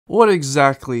What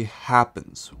exactly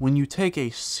happens when you take a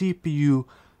CPU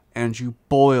and you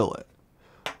boil it?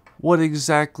 What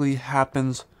exactly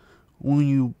happens when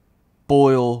you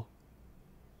boil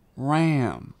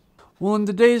RAM? Well, in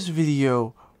today's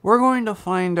video, we're going to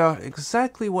find out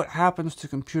exactly what happens to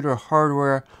computer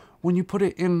hardware when you put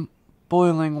it in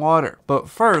boiling water. But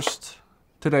first,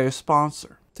 today's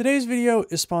sponsor. Today's video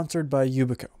is sponsored by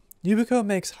Yubico. Yubico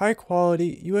makes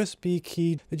high-quality USB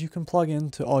key that you can plug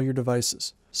into all your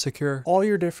devices. Secure all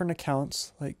your different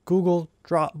accounts like Google,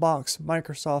 Dropbox,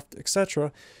 Microsoft,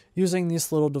 etc. using this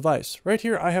little device. Right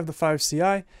here I have the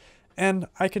 5CI, and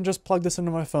I can just plug this into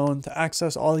my phone to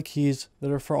access all the keys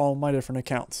that are for all my different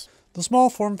accounts. The small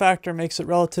form factor makes it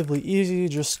relatively easy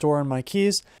to just store in my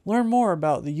keys. Learn more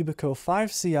about the Yubico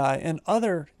 5CI and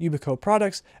other Yubico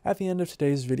products at the end of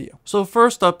today's video. So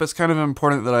first up, it's kind of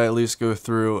important that I at least go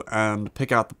through and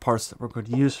pick out the parts that we're going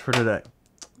to use for today.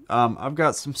 I've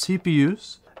got some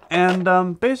CPUs,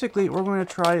 and basically we're going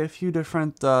to try a few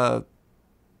different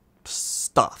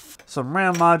stuff. Some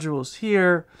RAM modules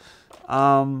here,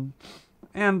 and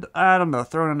I don't know,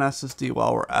 throw in an SSD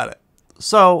while we're at it.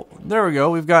 So there we go,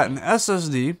 we've got an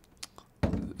SSD,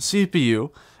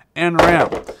 CPU, and RAM.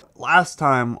 Last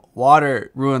time,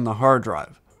 water ruined the hard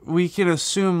drive. We can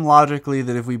assume logically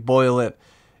that if we boil it,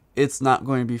 it's not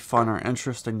going to be fun or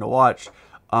interesting to watch.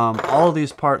 All of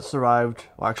these parts survived.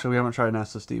 Well, actually, we haven't tried an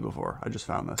SSD before. I just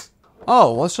found this.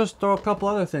 Oh, let's just throw a couple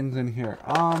other things in here.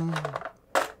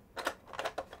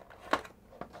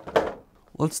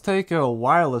 Let's take a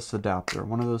wireless adapter.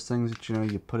 One of those things that, you know,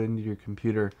 you put into your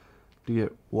computer to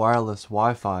get wireless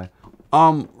Wi-Fi.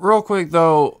 Real quick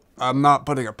though, I'm not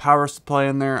putting a power supply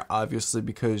in there, obviously,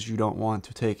 because you don't want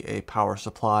to take a power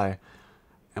supply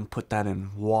and put that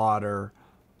in water.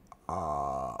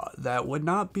 That would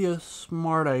not be a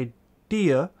smart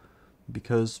idea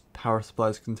because power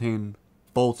supplies contain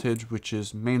voltage, which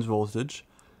is mains voltage,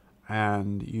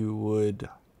 and you would...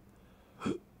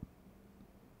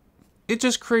 It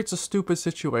just creates a stupid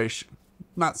situation.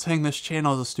 Not saying this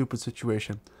channel is a stupid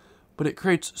situation, but it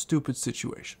creates a stupid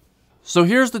situation. So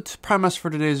here's the premise for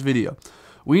today's video.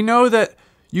 We know that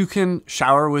you can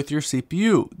shower with your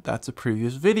CPU. That's a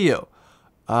previous video.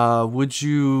 Would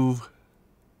you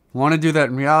want to do that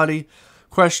in reality?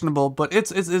 Questionable, but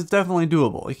it's definitely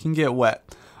doable. It can get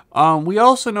wet. We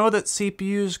also know that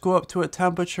CPUs go up to a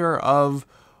temperature of,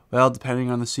 well,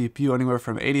 depending on the CPU, anywhere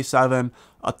from 87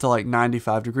 up to like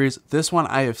 95 degrees. This one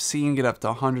I have seen get up to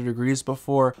 100 degrees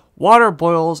before. Water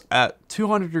boils at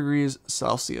 200 degrees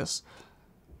Celsius.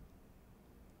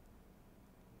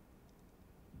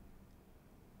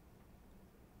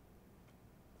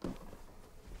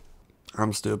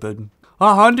 I'm stupid.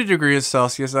 100 degrees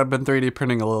Celsius, I've been 3D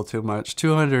printing a little too much.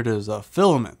 200 is a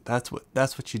filament. That's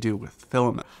what you do with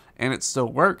filament. And it still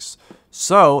works.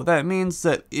 So that means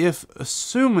that if,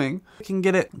 assuming you can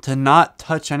get it to not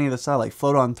touch any of the side, like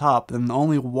float on top, then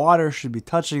only water should be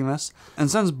touching this. And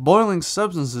since boiling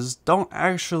substances don't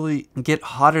actually get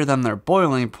hotter than their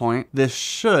boiling point, this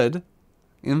should,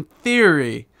 in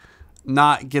theory,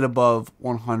 not get above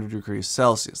 100 degrees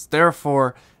Celsius.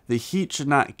 Therefore, the heat should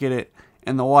not get it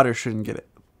and the water shouldn't get it.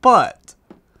 But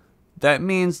that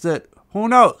means that, who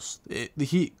knows, the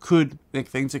heat could make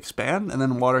things expand and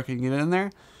then water can get in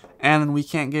there and then we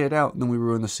can't get it out and then we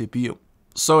ruin the CPU.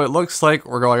 So it looks like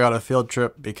we're going on a field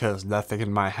trip because nothing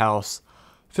in my house.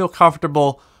 Feel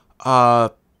comfortable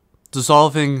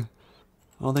dissolving,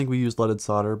 I don't think we use leaded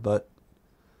solder, but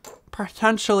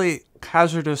potentially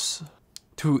hazardous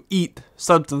to eat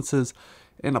substances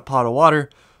in a pot of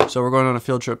water. So we're going on a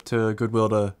field trip to Goodwill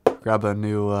to grab a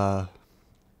new,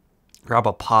 grab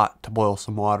a pot to boil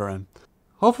some water in.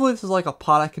 Hopefully this is like a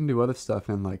pot I can do other stuff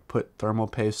in, like put thermal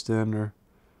paste in or...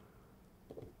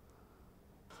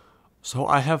 So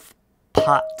I have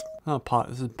pot, not pot,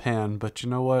 this is pan, but you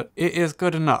know what? It is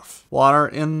good enough. Water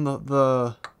in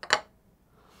the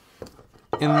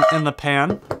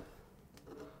pan.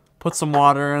 Put some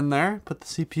water in there, put the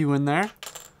CPU in there,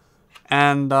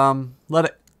 and let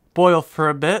it boil for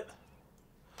a bit.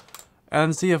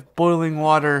 And see if boiling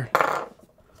water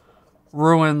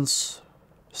ruins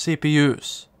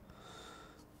CPUs.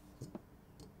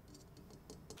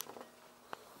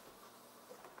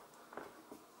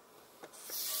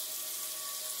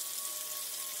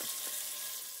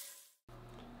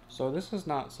 So this is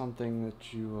not something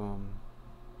that you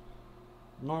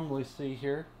normally see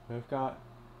here. We've got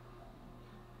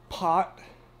pot,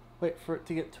 wait for it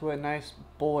to get to a nice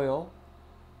boil,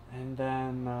 and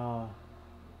then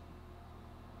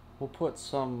we'll put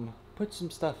some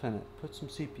stuff in it, put some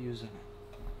CPUs in it.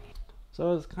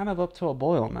 So it's kind of up to a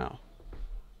boil now.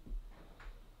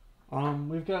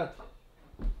 We've got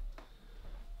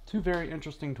Two very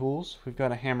interesting tools. We've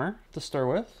got a hammer to stir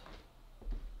with.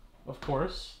 Of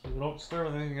course, we don't stir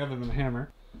with anything other than a hammer.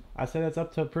 I say that's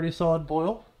up to a pretty solid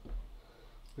boil.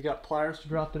 We got pliers to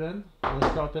drop it in.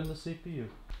 Let's drop in the CPU.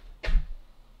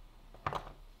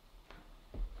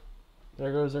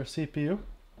 There goes our CPU.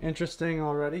 Interesting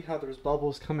already how there's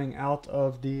bubbles coming out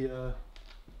of the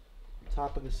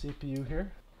top of the CPU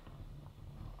here.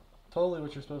 Totally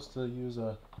what you're supposed to use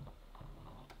a...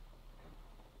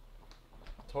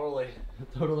 Totally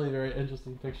very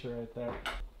interesting picture right there.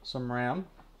 Some RAM.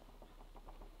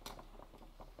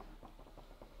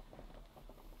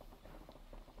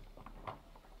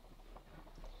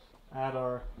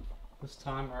 Add this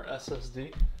time our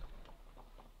SSD.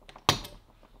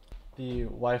 The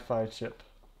Wi-Fi chip.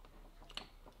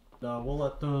 We'll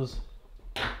let those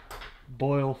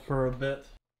boil for a bit.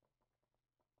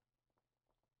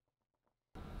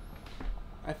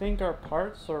 I think our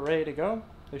parts are ready to go.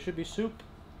 They should be soup.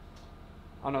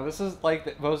 Oh no, this is like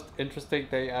the most interesting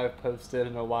thing I've posted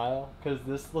in a while, because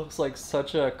this looks like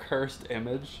such a cursed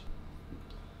image.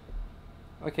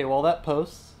 Okay, while that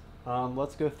posts,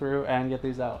 let's go through and get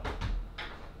these out.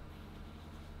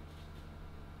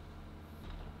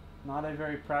 Not a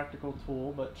very practical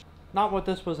tool, but not what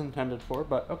this was intended for,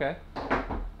 but okay.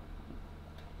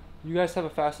 You guys have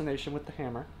a fascination with the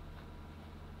hammer.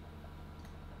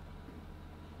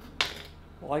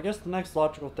 Well, I guess the next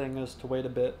logical thing is to wait a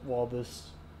bit while this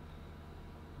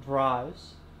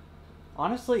dries.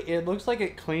 Honestly, it looks like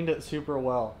it cleaned it super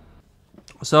well.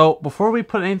 So, before we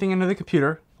put anything into the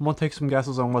computer, I'm going to take some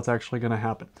guesses on what's actually going to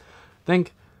happen.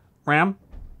 Think RAM,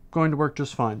 going to work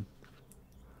just fine.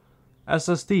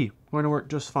 SSD, going to work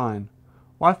just fine.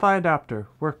 Wi-Fi adapter,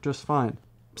 work just fine.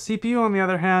 CPU, on the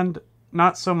other hand,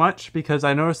 not so much, because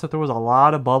I noticed that there was a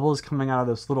lot of bubbles coming out of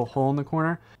this little hole in the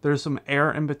corner. There's some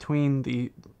air in between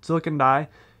the silicon die,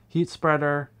 heat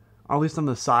spreader, at least on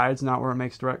the sides, not where it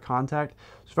makes direct contact.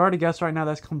 So if I were to guess right now,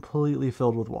 that's completely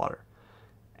filled with water.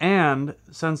 And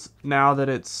since now that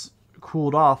it's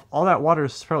cooled off, all that water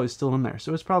is probably still in there,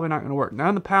 so it's probably not going to work. Now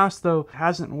in the past though, it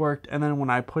hasn't worked, and then when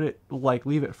I put it, like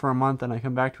leave it for a month and I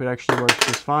come back to it, it actually works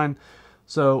just fine.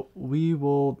 So we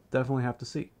will definitely have to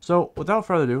see. So without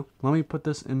further ado, let me put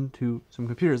this into some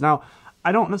computers. Now,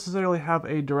 I don't necessarily have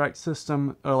a direct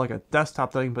system or like a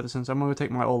desktop that I can put this in, so I'm going to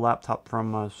take my old laptop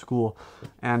from school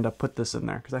and put this in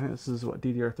there, because I think this is what,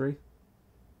 DDR3?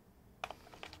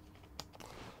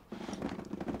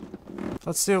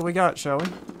 Let's see what we got, shall we?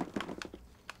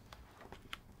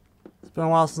 It's been a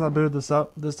while since I booted this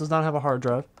up. This does not have a hard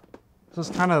drive. This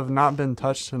has kind of not been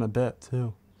touched in a bit,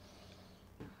 too.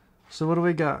 So what do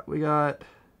we got? We got...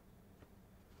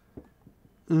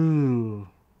 Ooh.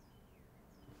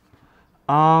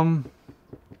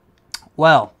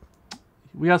 Well,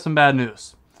 we got some bad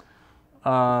news.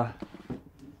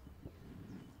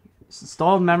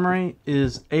 Installed memory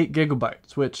is 8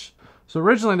 gigabytes, which... So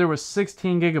originally there was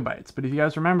 16 gigabytes, but if you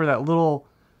guys remember, that little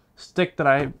stick that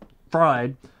I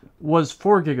fried was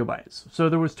 4 gigabytes. So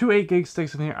there was 2 8 gig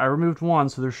sticks in here. I removed one,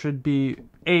 so there should be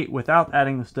 8 without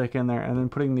adding the stick in there, and then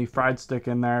putting the fried stick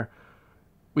in there,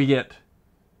 we get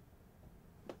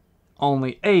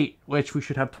only 8, which we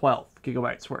should have 12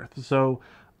 gigabytes worth. So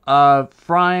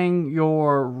frying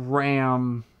your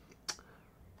RAM,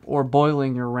 or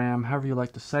boiling your RAM, however you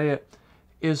like to say it,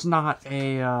 is not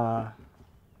a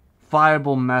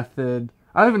viable method.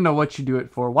 I don't even know what you do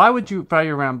it for. Why would you fry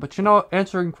your RAM? But you know,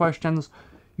 answering questions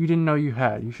you didn't know you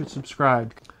had. You should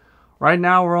subscribe. Right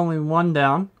now we're only 1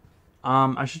 down.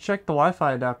 I should check the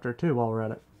Wi-Fi adapter too while we're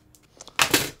at it.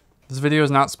 This video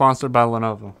is not sponsored by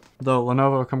Lenovo. Though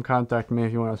Lenovo, come contact me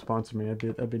if you want to sponsor me.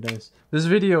 That'd be nice. This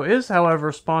video is,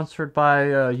 however, sponsored by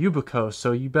Yubico,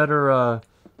 so you better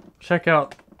check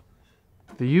out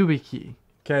the YubiKey.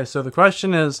 Okay, so the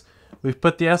question is, we've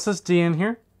put the SSD in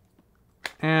here,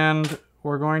 and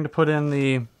we're going to put in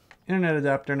the internet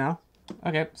adapter now.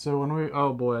 Okay, so when we...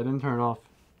 Oh boy, I didn't turn it off.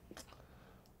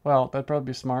 Well, that'd probably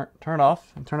be smart. Turn it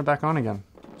off and turn it back on again,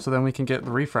 so then we can get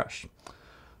the refresh.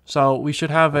 So we should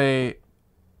have a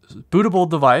bootable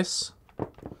device.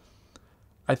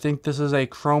 I think this is a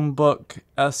Chromebook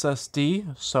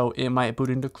SSD, so it might boot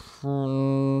into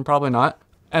Chrome, probably not.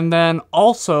 And then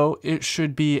also it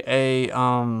should be a,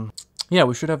 yeah,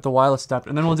 we should have the wireless adapter,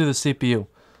 and then we'll do the CPU.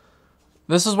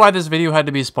 This is why this video had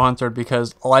to be sponsored,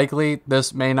 because likely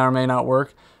this may or may not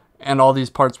work, and all these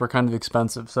parts were kind of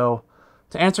expensive. So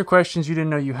to answer questions you didn't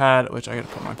know you had, which I gotta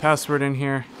put my password in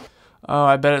here. Oh,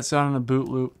 I bet it's down in a boot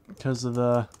loop because of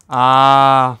the...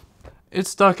 it's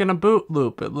stuck in a boot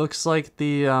loop. It looks like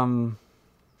the, I don't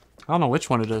know which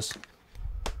one it is.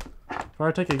 If I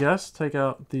were to take a guess, take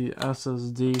out the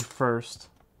SSD first.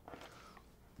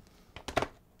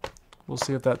 We'll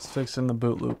see if that's fixing the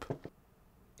boot loop.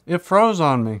 It froze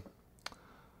on me.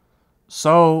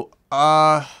 So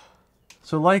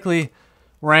likely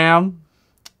RAM,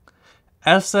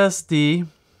 SSD,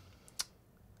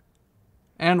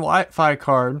 and Wi-Fi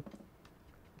card.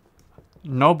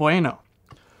 No bueno.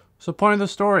 So point of the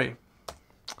story.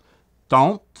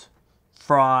 Don't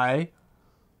fry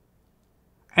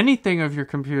anything of your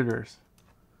computers.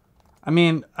 I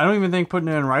mean, I don't even think putting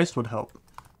it in rice would help.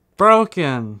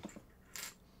 Broken.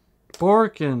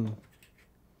 Borkin.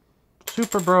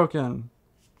 Super broken.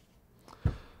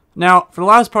 Now, for the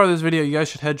last part of this video, you guys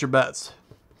should hedge your bets.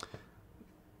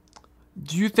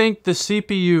 Do you think the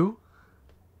CPU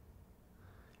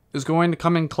is going to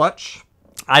come in clutch?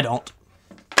 I don't.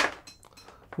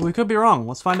 Well, we could be wrong.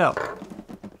 Let's find out.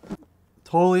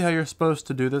 Totally how you're supposed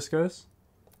to do this, guys.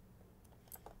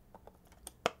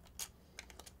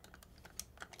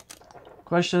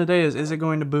 Question of the day is it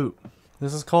going to boot?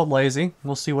 This is called lazy.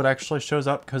 We'll see what actually shows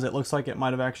up because it looks like it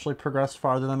might have actually progressed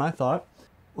farther than I thought.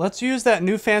 Let's use that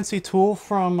new fancy tool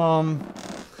from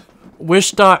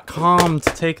wish.com to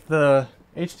take the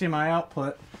HDMI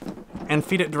output and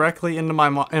feed it directly into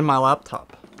my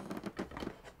laptop.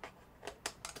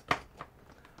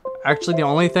 Actually, the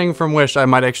only thing from Wish I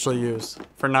might actually use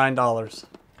for $9.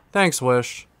 Thanks,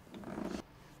 Wish.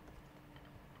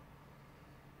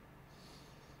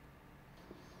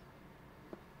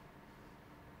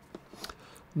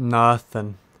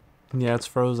 Nothing. Yeah, it's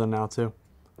frozen now too.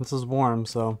 This is warm,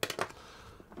 so.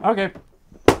 Okay.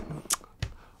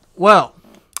 Well,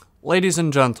 ladies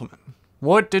and gentlemen,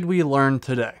 what did we learn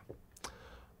today?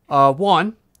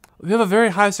 One, we have a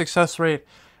very high success rate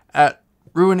at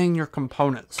ruining your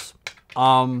components.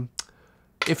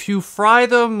 If you fry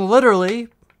them literally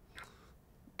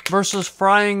versus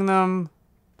frying them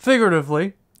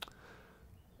figuratively,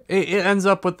 it ends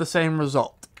up with the same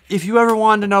result. If you ever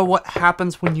wanted to know what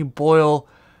happens when you boil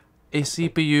a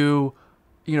CPU,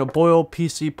 you know, boil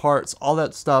PC parts, all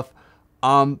that stuff,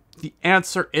 the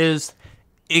answer is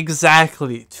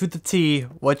exactly to the T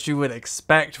what you would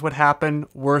expect would happen.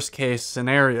 Worst case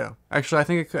scenario. Actually, I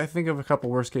think of a couple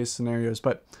worst case scenarios,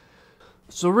 but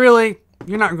so really,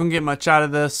 you're not going to get much out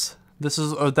of this. This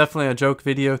is definitely a joke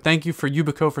video. Thank you for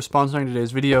Yubico for sponsoring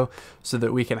today's video so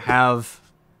that we can have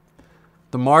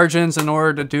the margins in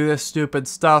order to do this stupid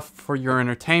stuff for your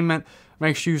entertainment.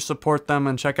 Make sure you support them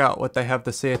and check out what they have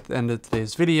to say at the end of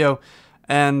today's video.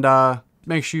 And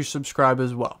make sure you subscribe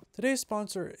as well. Today's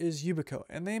sponsor is Yubico,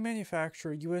 and they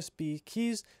manufacture USB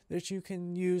keys that you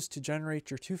can use to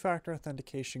generate your two-factor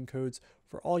authentication codes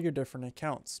for all your different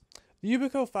accounts. The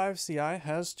Yubico 5CI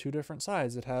has two different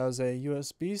sides. It has a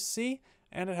USB-C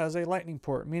and it has a lightning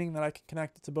port, meaning that I can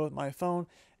connect it to both my phone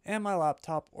and my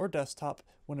laptop or desktop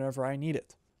whenever I need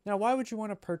it. Now, why would you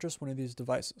want to purchase one of these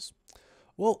devices?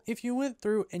 Well, if you went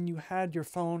through and you had your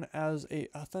phone as a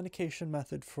authentication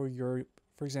method for your,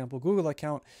 for example, Google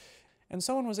account, and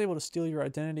someone was able to steal your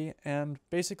identity and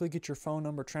basically get your phone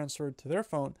number transferred to their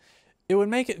phone, it would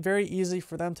make it very easy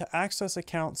for them to access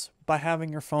accounts by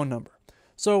having your phone number.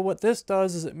 So what this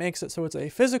does is it makes it so it's a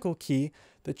physical key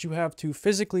that you have to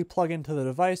physically plug into the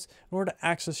device in order to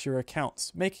access your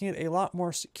accounts, making it a lot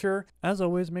more secure. As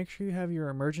always, make sure you have your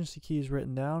emergency keys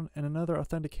written down and another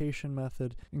authentication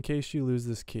method in case you lose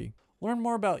this key. Learn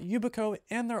more about Yubico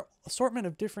and their assortment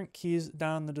of different keys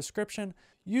down in the description.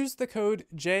 Use the code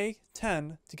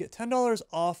J10 to get $10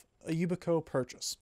 off a Yubico purchase.